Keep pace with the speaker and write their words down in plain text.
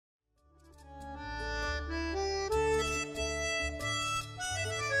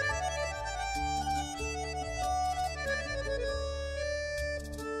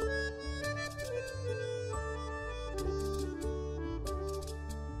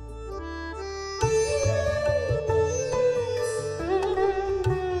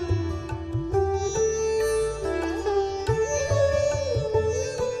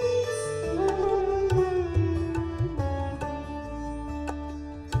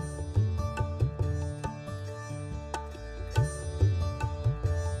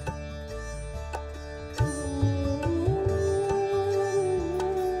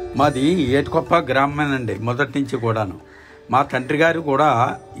మాది ఏటికొప్ప గ్రామమేనండి మొదటి నుంచి కూడాను. మా తండ్రి గారు కూడా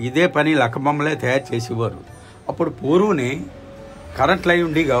ఇదే పని లక్క బొమ్మలే తయారు చేసేవారు. అప్పుడు పూర్వని కరెంట్లు అయి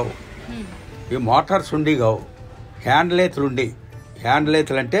ఉండి కావు, ఈ మోటార్స్ ఉండి కావు, హ్యాండ్లేతులు ఉండి.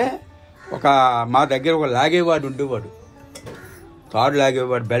 హ్యాండ్లేతులు అంటే మా దగ్గర ఒక లాగేవాడు ఉండేవాడు, తాడు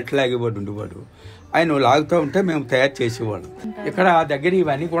లాగేవాడు, బెల్ట్ లాగేవాడు ఉండేవాడు. ఆయన లాగుతూ ఉంటే మేము తయారు చేసేవాళ్ళం. ఇక్కడ దగ్గర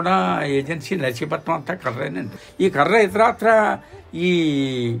ఇవన్నీ కూడా ఏజెన్సీ నర్సీపట్నం అంతా కర్రేనండి. ఈ కర్ర ఇతరాత్ర ఈ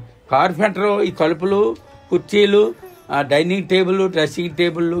కార్పెంటరు, ఈ తలుపులు, కుర్చీలు, డైనింగ్ టేబుల్, డ్రెస్సింగ్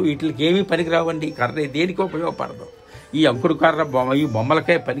టేబుల్ వీటికి ఏమీ పనికిరావండి. ఈ కర్ర దేనికి ఉపయోగపడదు. ఈ అంకుడు కర్ర ఈ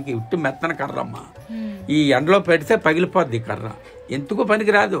బొమ్మలకే పనికి, ఉట్టి మెత్తన కర్రమ్మ. ఈ ఎండలో పెడితే పగిలిపోద్ది కర్ర, ఎందుకు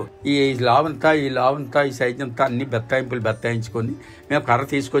పనికిరాదు. ఈ లావంతా ఈ సైజ్ అంతా అన్ని బెత్తాయించుకొని మేము కర్ర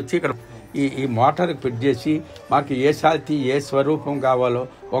తీసుకొచ్చి ఇక్కడ ఈ మోటార్కి ఫిట్ చేసి, మాకు ఏ శాల్తీ ఏ స్వరూపం కావాలో,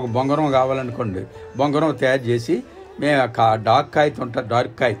 ఒక బొంగరం కావాలనుకోండి, బొంగరం తయారు చేసి మేము డార్క్ కాగితం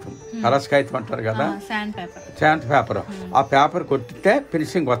కలర్స్ కాగితం అంటారు కదా, శాండ్ పేపర్, ఆ పేపర్ కొట్టితే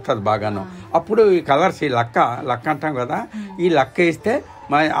ఫినిషింగ్ వస్తుంది బాగాను. అప్పుడు ఈ కలర్స్, ఈ లక్క అంటాం కదా, ఈ లక్క వేస్తే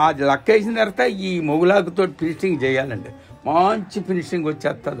ఆ లక్క వేసిన తర్వాత ఈ మొగులాకుతో ఫినిషింగ్ చేయాలండి. మంచి ఫినిషింగ్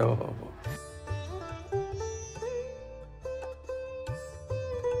వచ్చేస్తుంది. ఓహో.